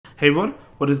Hey everyone,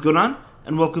 what is going on?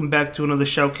 And welcome back to another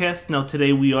shoutcast. Now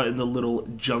today we are in the little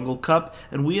Jungle Cup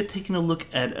and we are taking a look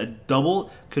at a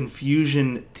double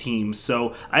confusion team.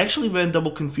 So I actually ran double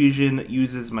confusion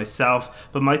uses myself,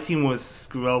 but my team was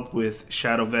Scrub with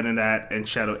Shadow Venonat and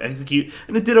Shadow Execute,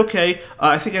 and it did okay.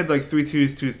 I think I had like 3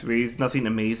 2s, 2 3s, nothing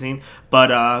amazing.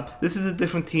 But this is a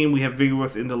different team. We have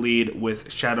Vigoroth in the lead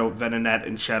with Shadow Venonat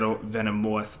and Shadow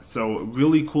Venomoth. So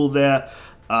really cool there.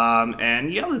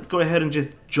 And yeah, let's go ahead and just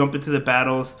jump into the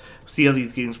battles, see how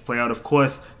these games play out. Of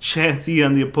course, Chansey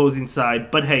on the opposing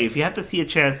side, but hey, if you have to see a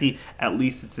Chansey, at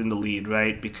least it's in the lead,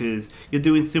 right? Because you're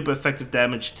doing super effective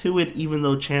damage to it, even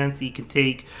though Chansey can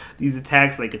take these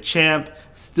attacks like a champ,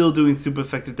 still doing super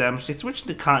effective damage. They switch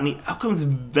to Cottony, out comes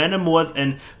Venomoth,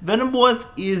 and Venomoth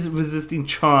is resisting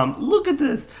Charm. Look at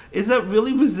this, is that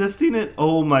really resisting it?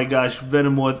 Oh my gosh,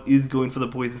 Venomoth is going for the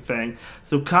Poison Fang.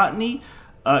 So Cottony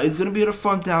is going to be able to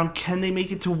farm down. Can they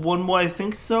make it to one more? I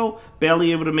think so.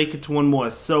 Barely able to make it to one more.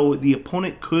 So the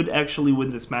opponent could actually win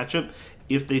this matchup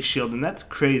if they shield. And that's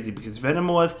crazy because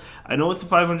Venomoth, I know it's a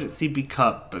 500 CP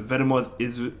cup, but Venomoth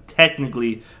is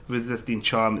technically resisting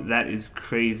Charm. That is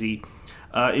crazy.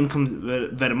 In comes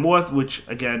Venomoth, which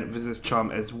again resists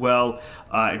Charm as well,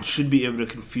 and should be able to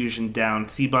confusion down.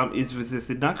 C-Bomb is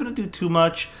resisted. Not going to do too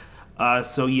much.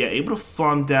 So yeah, able to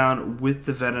farm down with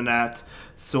the Venonat.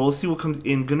 So we'll see what comes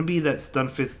in. Gonna be that Stun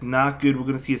Fist, not good. We're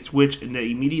gonna see a switch and they're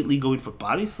immediately going for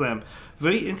Body Slam.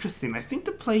 Very interesting. I think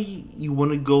the play you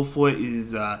want to go for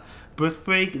is Brick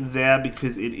Break there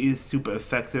because it is super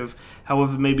effective.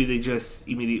 However, maybe they just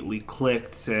immediately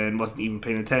clicked and wasn't even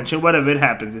paying attention. Whatever, it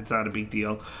happens. It's not a big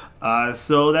deal.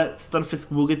 So that Stun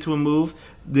Fist will get to a move.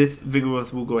 This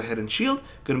Vigoroth will go ahead and shield.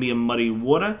 Gonna be a Muddy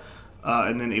Water.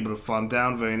 And then able to farm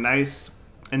down, very nice.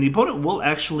 And the opponent will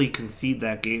actually concede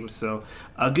that game, so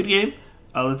good game.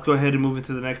 Let's go ahead and move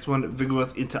into the next one,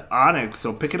 Vigoroth into Onyx.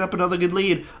 So picking up another good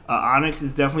lead. Onyx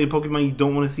is definitely a Pokemon you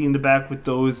don't want to see in the back with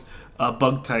those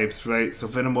bug types, right? So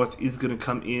Venomoth is going to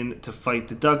come in to fight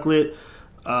the Ducklet.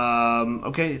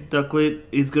 Okay, Ducklet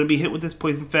is going to be hit with this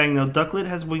Poison Fang. Now Ducklet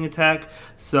has Wing Attack,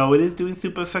 so it is doing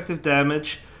super effective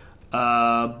damage.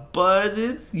 But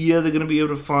it's, yeah, they're going to be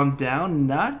able to farm down.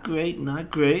 Not great,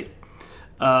 not great.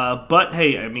 But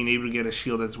hey, I mean, able to get a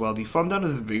shield as well. Do you farm down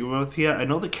as Vigoroth here? I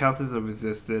know the counters are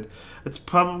resisted. That's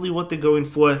probably what they're going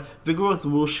for. Vigoroth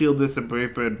will shield this, and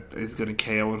Brave Bird is going to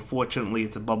KO. Unfortunately,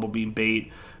 it's a Bubble Beam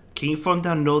bait. Can you farm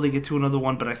down? No, they get to another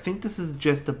one, but I think this is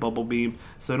just a Bubble Beam,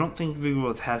 so I don't think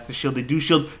Vigoroth has to shield. They do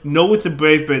shield. No, it's a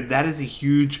Brave Bird. That is a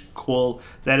huge call.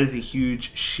 That is a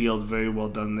huge shield. Very well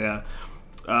done there.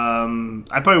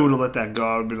 I probably would have let that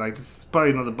go. I'd be like, this is probably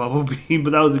another Bubble Beam,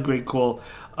 but that was a great call.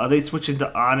 They switch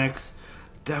into Onyx.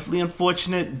 Definitely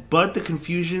unfortunate, but the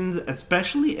confusions,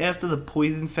 especially after the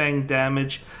Poison Fang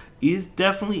damage, is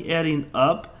definitely adding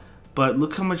up. But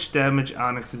look how much damage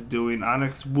Onyx is doing.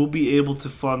 Onyx will be able to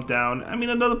farm down. I mean,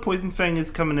 another Poison Fang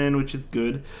is coming in, which is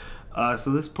good.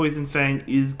 So this Poison Fang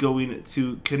is going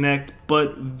to connect,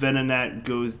 but Venonat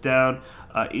goes down.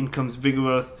 In comes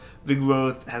Vigoroth.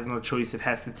 Vigoroth has no choice, it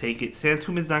has to take it.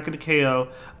 Sandtomb is not going to KO.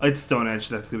 It's Stone Edge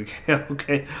that's going to KO,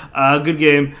 okay. Good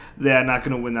game. They're not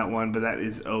going to win that one, but that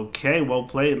is okay. Well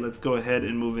played. Let's go ahead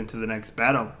and move into the next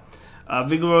battle.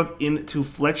 Vigoroth into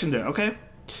Fletchinder, okay.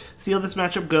 See how this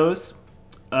matchup goes.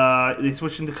 They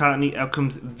switch into Cottony, out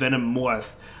comes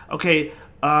Venomoth. Okay,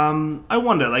 I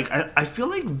wonder, like, I feel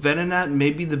like Venonat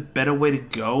may be the better way to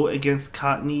go against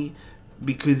Cottony,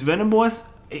 because Venomoth,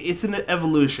 it's an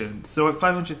evolution. So at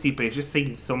 500 CP, it's just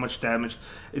taking so much damage.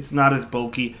 It's not as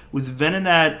bulky. With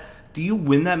Venonat, do you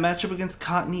win that matchup against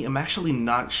Cottony? I'm actually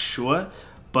not sure,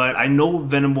 but I know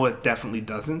Venomoth definitely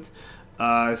doesn't.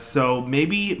 So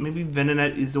maybe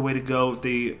Venonat is the way to go if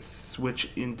they switch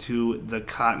into the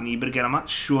Cottony. But again, I'm not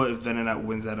sure if Venonat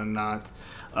wins that or not.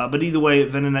 But either way,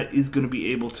 Venonat is going to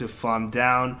be able to farm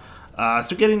down.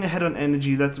 So getting ahead on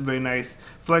energy, that's very nice.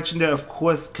 Fletchinder, of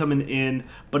course, coming in,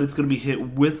 but it's going to be hit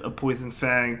with a Poison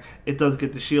Fang. It does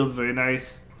get the shield, very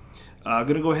nice.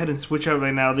 Going to go ahead and switch out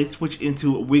right now. They switch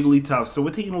into Wigglytuff. So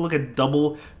we're taking a look at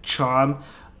double Charm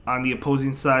on the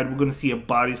opposing side. We're going to see a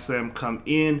Body Slam come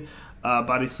in.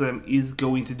 Body Slam is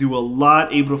going to do a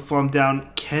lot. Able to farm down.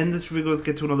 Can this Vigoroth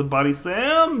get to another Body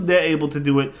Slam? They're able to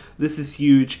do it. This is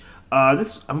huge. I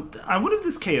wonder if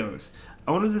this KOs.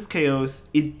 I wonder if this KOs.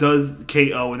 It does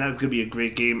KO, and that's going to be a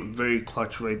great game. Very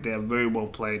clutch right there. Very well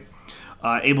played.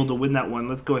 Able to win that one.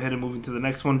 Let's go ahead and move into the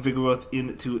next one. Vigoroth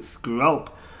into Skrelp.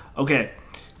 Okay.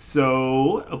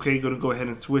 So, okay, going to go ahead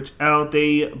and switch out.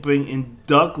 They bring in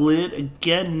Ducklet.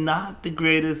 Again, not the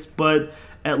greatest, but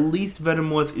at least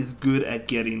Venomoth is good at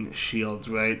getting shields,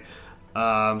 right?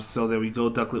 So there we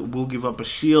go. Ducklet will give up a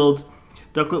shield.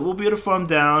 Ducklet will be able to farm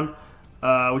down,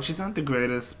 which is not the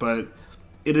greatest, but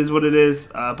it is what it is.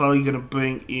 Probably going to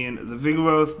bring in the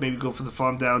Vigoroth, maybe go for the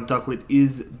farm down. Ducklet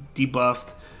is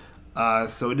debuffed,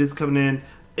 so it is coming in.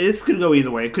 It's going to go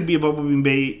either way. It could be a Bubble Beam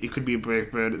bait. It could be a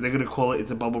Brave Bird. They're going to call it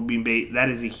it's a Bubble Beam bait. That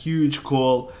is a huge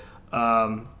call.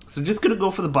 So just going to go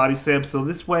for the Body Slam. So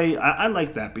this way, I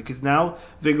like that because now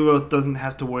Vigoroth doesn't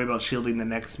have to worry about shielding the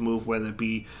next move, whether it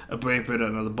be a Brave Bird or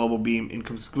another Bubble Beam. In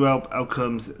comes Skrelp. Out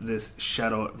comes this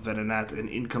Shadow Venonat. And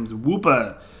in comes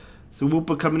Wooper. So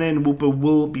Wooper coming in. Wooper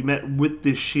will be met with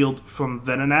this shield from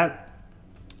Venonat.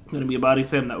 Going to be a Body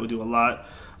Slam. That would do a lot.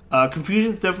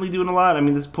 Confusion's definitely doing a lot. I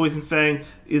mean, this Poison Fang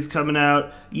is coming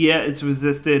out. Yeah, it's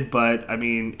resisted, but, I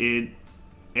mean, it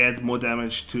adds more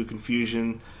damage to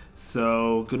Confusion.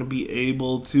 So, gonna be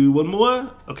able to... One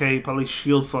more? Okay, probably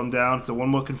shield farm down. So, one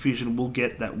more Confusion will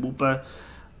get that Wooper.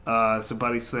 So,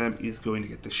 Body Slam is going to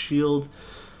get the shield.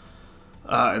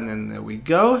 And then there we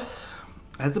go.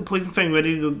 Has the Poison Fang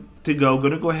ready to go.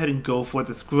 Gonna go ahead and go for it.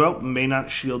 The Skrelp may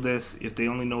not shield this if they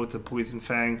only know it's a Poison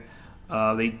Fang.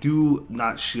 They do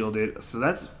not shield it, so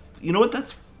that's, you know what,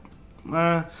 that's,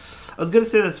 I was going to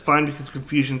say that's fine because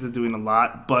Confusions are doing a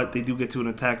lot, but they do get to an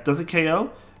attack. Does it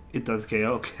KO? It does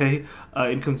KO, okay.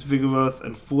 In comes Vigoroth.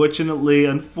 Unfortunately,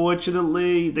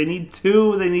 they need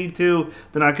two, they're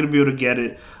not going to be able to get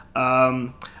it.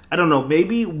 I don't know,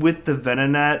 maybe with the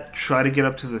Venonat, try to get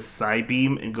up to the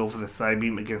Psybeam and go for the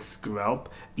Psybeam against Skrelp,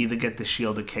 either get the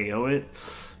shield or KO it.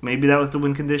 Maybe that was the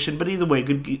win condition, but either way,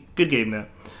 good game there.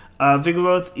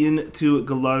 Vigoroth into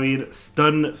Galarian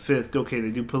Stun Fist. Okay,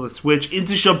 they do pull a switch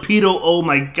into Sharpedo. Oh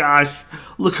my gosh.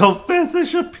 Look how fast that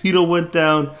Sharpedo went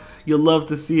down. You'll love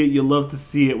to see it. You'll love to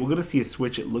see it. We're going to see a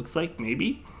switch, it looks like,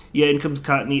 maybe. Yeah, in comes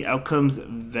Cottony. Out comes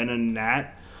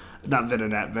Venonat. Not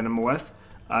Venonat, Venomoth.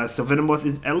 So Venomoth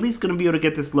is at least going to be able to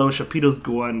get this low. Sharpedo's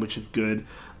gone, which is good.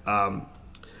 So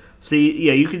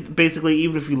yeah, you could basically,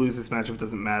 even if you lose this matchup, it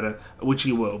doesn't matter. Which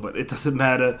you will, but it doesn't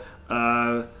matter.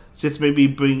 Just maybe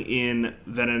bring in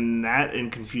Venonat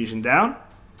and Confusion down.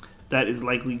 That is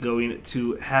likely going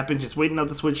to happen. Just waiting out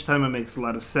the switch time, it makes a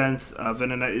lot of sense.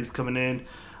 Venonat is coming in.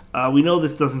 We know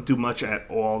this doesn't do much at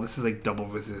all. This is like double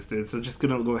resisted. So just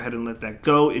going to go ahead and let that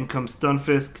go. In comes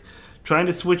Stunfisk. Trying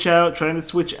to switch out.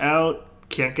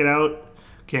 Can't get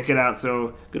out.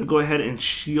 So going to go ahead and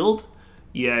shield.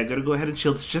 Yeah, gotta go ahead and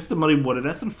shield. It's just the Muddy Water.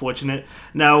 That's unfortunate.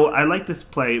 Now, I like this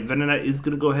play. Venonat is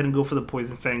gonna go ahead and go for the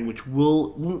Poison Fang, which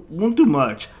won't do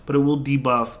much, but it will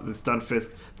debuff the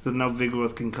Stunfisk. So now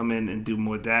Vigoroth can come in and do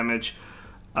more damage.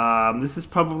 This is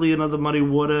probably another Muddy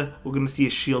Water. We're gonna see a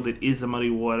shield. It is a Muddy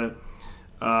Water.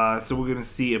 So we're gonna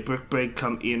see a Brick Break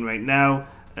come in right now,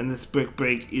 and this Brick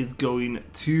Break is going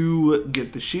to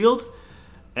get the shield.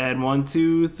 And 1,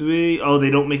 2, 3. Oh, they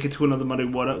don't make it to another Muddy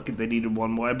Water. They needed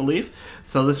one more, I believe.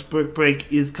 So this Brick Break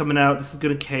is coming out. This is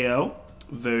going to KO.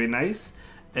 Very nice.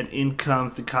 And in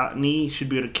comes the Cottony. Should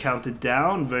be able to count it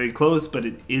down. Very close, but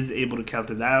it is able to count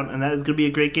it down. And that is going to be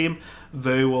a great game.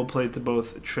 Very well played to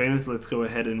both trainers. Let's go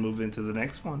ahead and move into the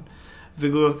next one.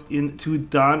 Vigoroth into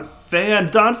Donphan.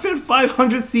 Donphan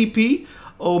 500 CP.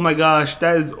 Oh my gosh,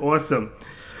 that is awesome.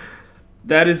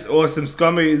 That is awesome.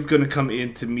 Skarmory is going to come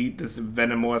in to meet this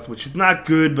Venomoth, which is not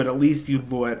good, but at least you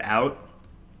lure it out.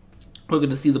 We're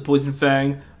going to see the Poison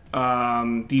Fang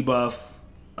debuff,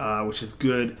 which is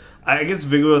good. I guess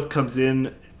Vigoroth comes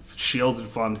in, shields and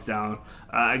farms down.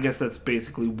 I guess that's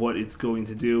basically what it's going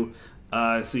to do.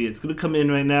 So yeah, it's going to come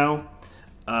in right now.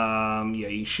 Yeah,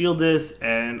 you shield this,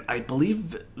 and I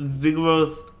believe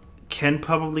Vigoroth can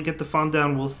probably get the farm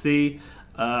down. We'll see.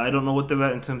 I don't know what they're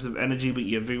at in terms of energy, but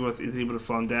yeah, Vigoroth is able to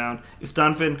farm down. If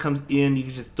Donphan comes in, you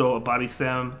can just throw a Body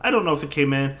Slam. I don't know if it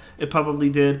came in. It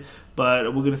probably did, but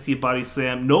we're going to see a Body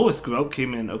Slam. No, a Skrelp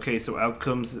came in. Okay, so out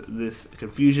comes this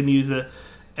Confusion user,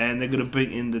 and they're going to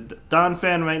bring in the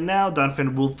Donphan right now.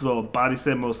 Donphan will throw a Body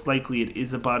Slam. Most likely it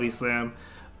is a Body Slam.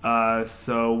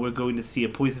 So we're going to see a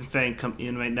Poison Fang come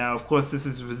in right now. Of course, this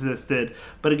is resisted,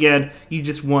 but again, you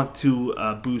just want to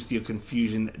boost your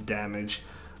Confusion damage.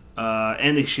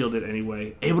 And they shield it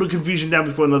anyway. Able to Confusion down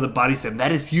before another Body Slam.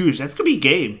 That is huge. That's going to be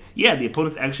game. Yeah, the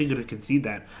opponent's actually going to concede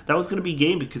that. That was going to be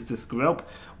game because the Skrelp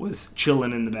was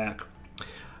chilling in the back.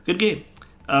 Good game.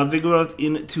 Vigoroth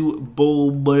into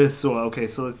Bulbasaur. Okay,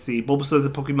 so let's see. Bulbasaur is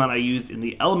a Pokemon I used in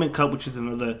the Element Cup, which is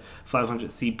another 500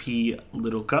 CP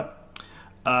little cup.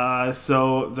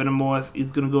 So Venomoth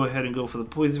is going to go ahead and go for the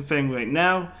Poison Fang right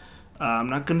now.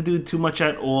 I'm not going to do too much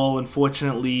at all.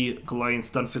 Unfortunately, Galarian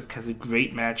Stunfisk has a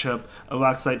great matchup. A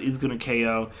Rock Slide is going to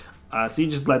KO. So you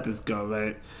just let this go,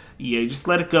 right? Yeah, you just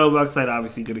let it go. Rock Slide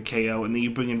obviously going to KO. And then you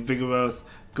bring in Vigoroth.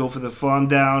 Go for the farm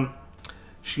down.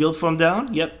 Shield farm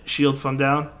down. Yep, shield farm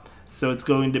down. So it's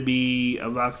going to be a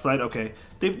Rock Slide. Okay.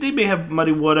 They may have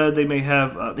Muddy Water. They may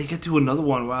have... they get to another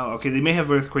one. Wow. Okay, they may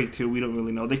have Earthquake too. We don't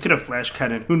really know. They could have Flash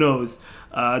Cannon. Who knows?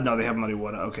 No, they have Muddy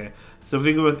Water. Okay. So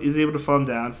Vigoroth is able to farm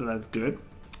down, so that's good.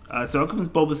 So out comes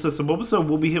Bulbasaur. So Bulbasaur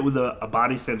will be hit with a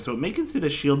Body Slam, so it may consider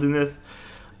shielding this.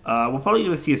 We're probably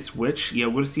going to see a switch. Yeah,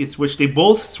 we're going to see a switch. They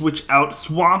both switch out.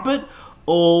 Swamp it.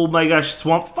 Oh my gosh.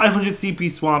 Swamp. 500 CP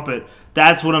Swamp it.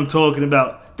 That's what I'm talking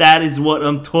about. That is what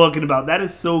I'm talking about. That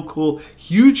is so cool.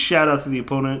 Huge shout out to the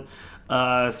opponent.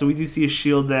 So we do see a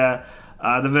shield there.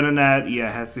 The Venonat,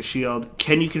 yeah, has the shield.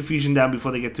 Can you Confusion down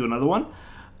before they get to another one?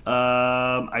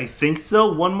 I think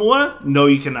so. One more? No,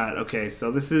 you cannot. Okay,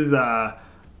 so this is...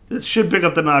 this should pick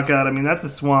up the knockout. I mean, that's a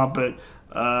Swamp,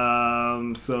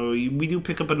 but... so we do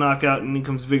pick up a knockout, and in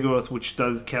comes Vigoroth, which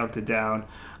does count it down.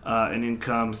 And in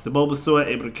comes the Bulbasaur,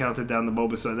 able to counter down the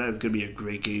Bulbasaur. That is going to be a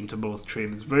great game to both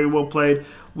trainers. Very well played.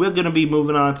 We're going to be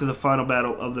moving on to the final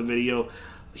battle of the video.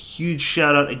 A huge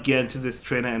shout out again to this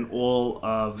trainer and all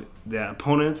of their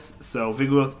opponents. So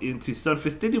Vigoroth into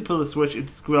Stunfisk. They do pull the switch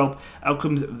into Skrelp. Out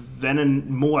comes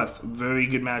Venomoth. Very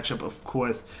good matchup, of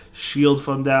course. Shield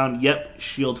from down. Yep,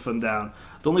 shield from down.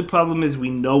 The only problem is we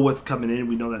know what's coming in.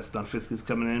 We know that Stunfisk is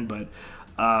coming in, but...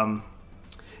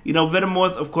 you know,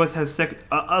 Venomoth, of course, has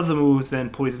other moves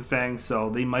than Poison Fang, so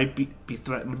they might be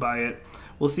threatened by it.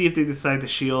 We'll see if they decide to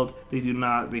shield. They do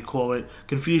not. They call it.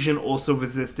 Confusion also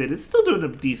resisted. It's still doing a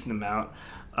decent amount.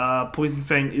 Poison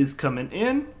Fang is coming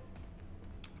in.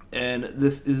 And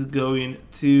this is going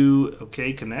to...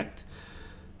 Okay, connect.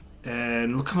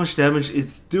 And look how much damage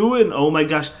it's doing. Oh my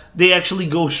gosh. They actually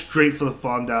go straight for the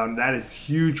farm down. That is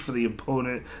huge for the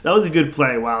opponent. That was a good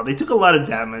play. Wow. They took a lot of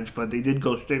damage, but they did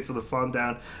go straight for the farm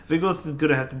down. Vigoroth is going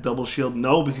to have to double shield.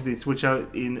 No, because they switch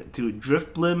out into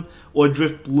Drift Blim or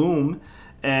Drift Bloom.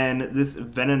 And this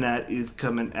Venonat is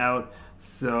coming out.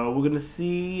 So we're going to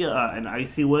see an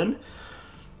Icy Wind.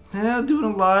 Yeah, doing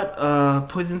a lot.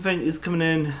 Poison Fang is coming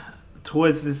in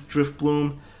towards this Drift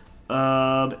Bloom.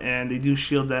 And they do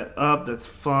shield that up. That's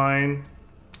fine.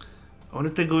 I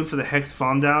wonder if they're going for the Hex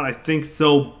Farm Down. I think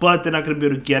so, but they're not going to be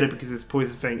able to get it because this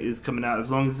Poison Fang is coming out. As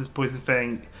long as this Poison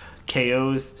Fang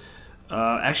KOs.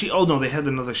 Actually, oh no, they had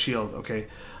another shield. Okay.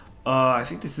 I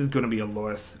think this is going to be a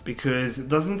loss because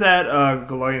doesn't that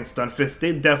Galarian Stunfisk,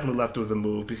 they definitely left with a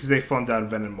move because they farmed down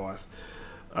Venomoth.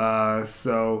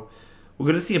 So we're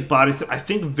going to see a Body Slam. I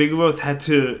think Vigoroth had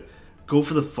to go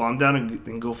for the farm down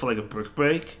and go for like a Brick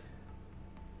Break.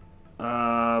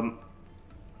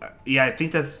 Yeah, I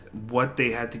think that's what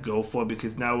they had to go for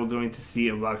because now we're going to see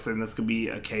a Rock Slide and that's going to be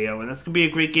a KO and that's going to be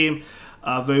a great game.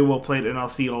 Very well played, and I'll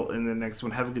see you all in the next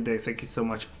one. Have a good day. Thank you so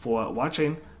much for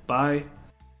watching. Bye.